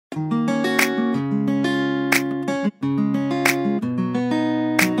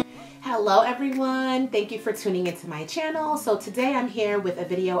Hello everyone, thank you for tuning into my channel. So today I'm here with a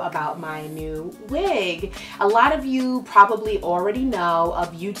video about my new wig. A lot of you probably already know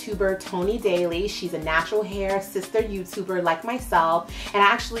of YouTuber Toni Daley. She's a natural hair sister YouTuber like myself, and I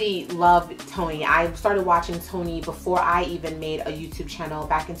actually love Toni. I started watching Toni before I even made a YouTube channel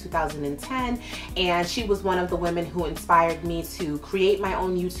back in 2010, and she was one of the women who inspired me to create my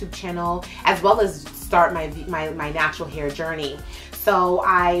own YouTube channel as well as start my natural hair journey. So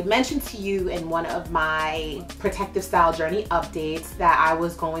I mentioned to you in one of my protective style journey updates that I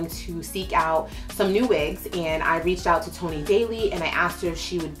was going to seek out some new wigs, and I reached out to Toni Daley and I asked her if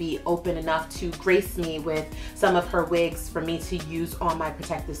she would be open enough to grace me with some of her wigs for me to use on my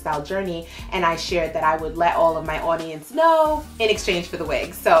protective style journey, and I shared that I would let all of my audience know in exchange for the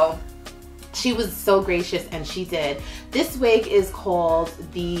wig. So she was so gracious and she did. This wig is called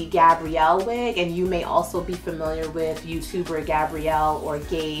the Gabrielle wig, and you may also be familiar with YouTuber Gabrielle or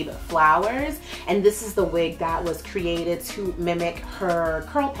Gabe Flowers. And this is the wig that was created to mimic her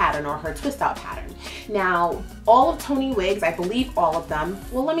curl pattern or her twist out pattern. Now, all of Toni wigs, I believe all of them,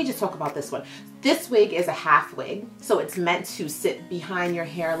 well, let me just talk about this one. This wig is a half wig, so it's meant to sit behind your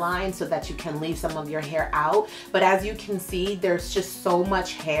hairline so that you can leave some of your hair out. But as you can see, there's just so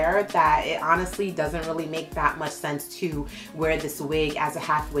much hair that it honestly doesn't really make that much sense to wear this wig as a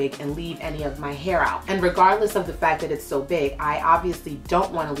half wig and leave any of my hair out. And regardless of the fact that it's so big, I obviously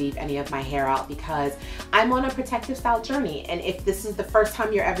don't want to leave any of my hair out because I'm on a protective style journey. And if this is the first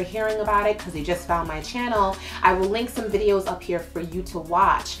time you're ever hearing about it because you just found my channel, I will link some videos up here for you to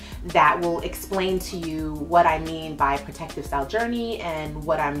watch that will explain to you what I mean by protective style journey and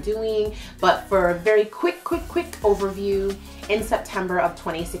what I'm doing. But for a very quick overview, in September of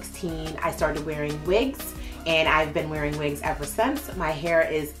 2016, I started wearing wigs, and I've been wearing wigs ever since. My hair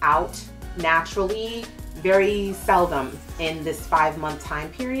is out naturally very seldom in this 5-month time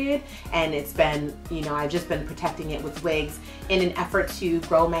period, and it's been, you know, I've just been protecting it with wigs in an effort to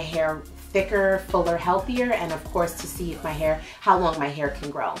grow my hair thicker, fuller, healthier, and of course to see if how long my hair can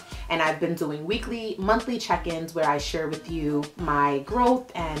grow. And I've been doing weekly, monthly check-ins where I share with you my growth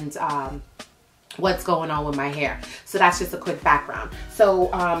and what's going on with my hair. So that's just a quick background. So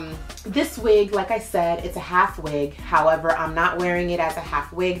this wig, like I said, it's a half wig. However, I'm not wearing it as a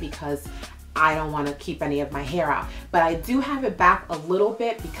half wig because I don't want to keep any of my hair out. But I do have it back a little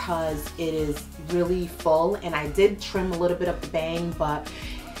bit because it is really full, and I did trim a little bit of the bang, but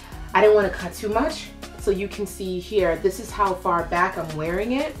I didn't want to cut too much. So you can see here, this is how far back I'm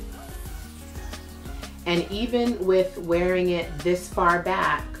wearing it. And even with wearing it this far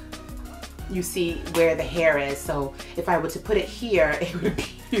back, you see where the hair is. So if I were to put it here, it would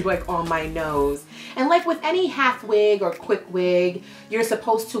be like on my nose. And like with any half wig or quick wig, you're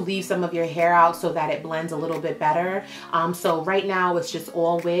supposed to leave some of your hair out so that it blends a little bit better. So right now it's just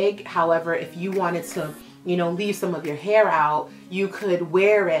all wig. However, if you wanted to, you know, leave some of your hair out, you could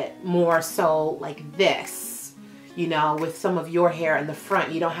wear it more so like this, you know, with some of your hair in the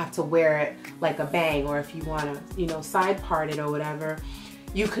front. You don't have to wear it like a bang, or if you want to, you know, side part it or whatever,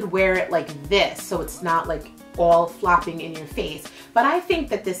 you could wear it like this so it's not like all flopping in your face. But I think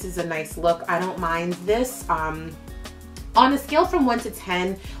that this is a nice look. I don't mind this. On a scale from 1 to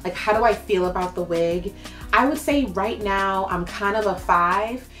 10, like how do I feel about the wig? I would say right now I'm kind of a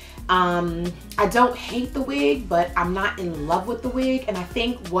 5. I don't hate the wig, but I'm not in love with the wig, and I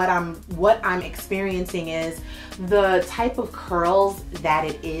think what I'm experiencing is the type of curls that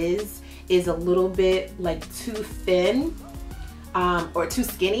it is a little bit like too thin, or too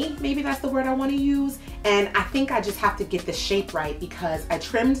skinny, maybe that's the word I want to use. And I think I just have to get the shape right because I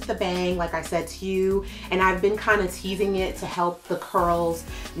trimmed the bang, like I said to you, and I've been kind of teasing it to help the curls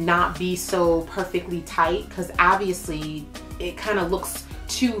not be so perfectly tight, because obviously it kind of looks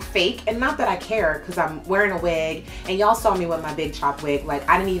too fake. And not that I care, because I'm wearing a wig, and y'all saw me with my big chop wig. Like,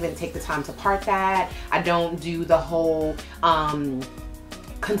 I didn't even take the time to part that. I don't do the whole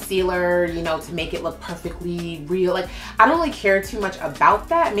concealer, you know, to make it look perfectly real. Like, I don't really care too much about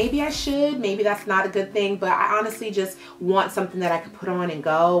that. Maybe I should, maybe that's not a good thing, but I honestly just want something that I could put on and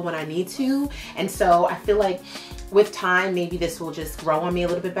go when I need to. And so I feel like with time, maybe this will just grow on me a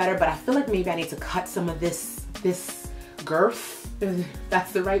little bit better, but I feel like maybe I need to cut some of this girth, if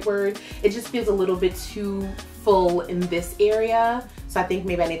that's the right word. It just feels a little bit too full in this area. So I think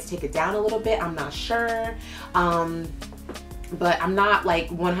maybe I need to take it down a little bit. I'm not sure. But I'm not like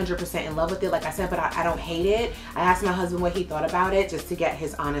 100% in love with it, like I said, but I don't hate it. I asked my husband what he thought about it just to get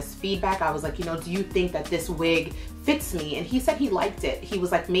his honest feedback. I was like, you know, do you think that this wig fits me? And he said he liked it. He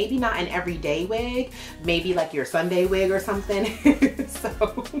was like, maybe not an everyday wig, maybe like your Sunday wig or something.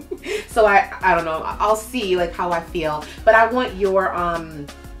 so I don't know. I'll see like how I feel. But I want your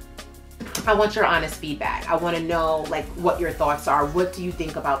I want your honest feedback. I want to know like what your thoughts are. What do you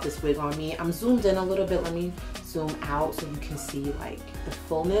think about this wig on me? I'm zoomed in a little bit. Let me zoom out so you can see like the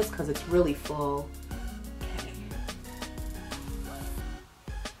fullness, because it's really full. Okay.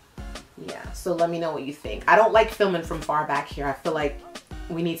 Yeah, so let me know what you think. I don't like filming from far back here. I feel like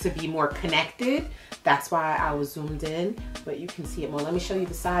we need to be more connected. That's why I was zoomed in, but you can see it more. Let me show you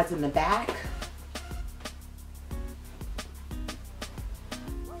the sides and the back.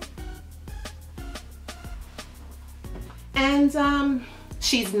 And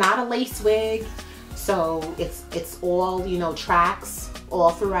she's not a lace wig, so it's all, you know, tracks all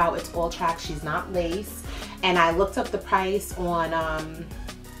throughout. It's all tracks. She's not lace. And I looked up the price on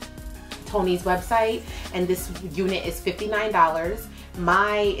Toni's website, and this unit is $59.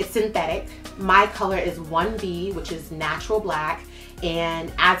 It's synthetic. My color is 1B, which is natural black,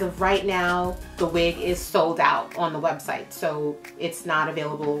 and as of right now the wig is sold out on the website, so it's not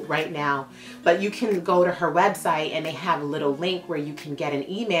available right now. But you can go to her website and they have a little link where you can get an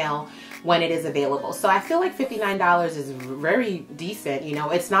email when it is available. So I feel like $59 is very decent. You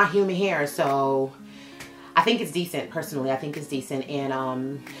know, it's not human hair, so I think it's decent. Personally, I think it's decent.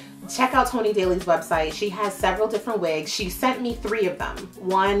 And check out Toni Daley's website. She has several different wigs. She sent me 3 of them.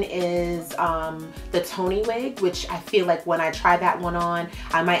 One is the Toni wig, which I feel like when I try that one on,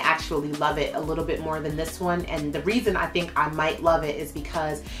 I might actually love it a little bit more than this one. And the reason I think I might love it is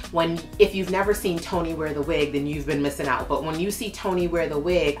because if you've never seen Toni wear the wig, then you've been missing out. But when you see Toni wear the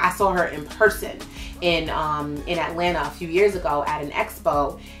wig, I saw her in person in Atlanta a few years ago at an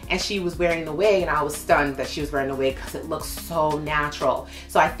expo, and she was wearing the wig, and I was stunned that she was wearing the wig because it looks so natural.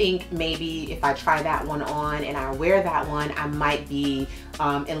 So I think maybe if I try that one on and I wear that one, I might be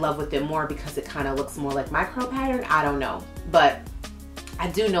in love with it more because it kind of looks more like my curl pattern. I don't know, but I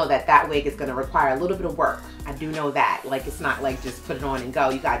do know that that wig is going to require a little bit of work. I do know that. Like, it's not like just put it on and go.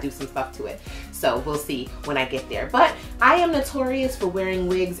 You got to do some stuff to it. So we'll see when I get there. But I am notorious for wearing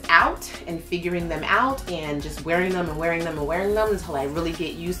wigs out and figuring them out and just wearing them and wearing them and wearing them until I really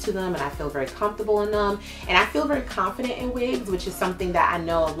get used to them and I feel very comfortable in them. And I feel very confident in wigs, which is something that I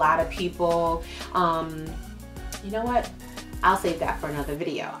know a lot of people, you know what? I'll save that for another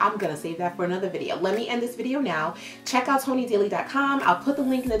video. I'm gonna save that for another video. Let me end this video now. Check out ToniDaily.com. I'll put the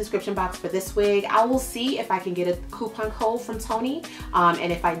link in the description box for this wig. I will see if I can get a coupon code from Toni.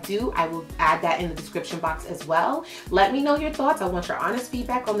 And if I do, I will add that in the description box as well. Let me know your thoughts. I want your honest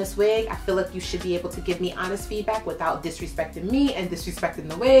feedback on this wig. I feel like you should be able to give me honest feedback without disrespecting me and disrespecting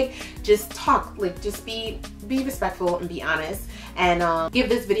the wig. Just talk, like, just be respectful and be honest. And give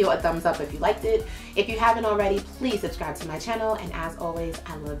this video a thumbs up if you liked it. If you haven't already, please subscribe to my channel. And as always,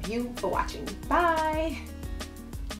 I love you for watching. Bye.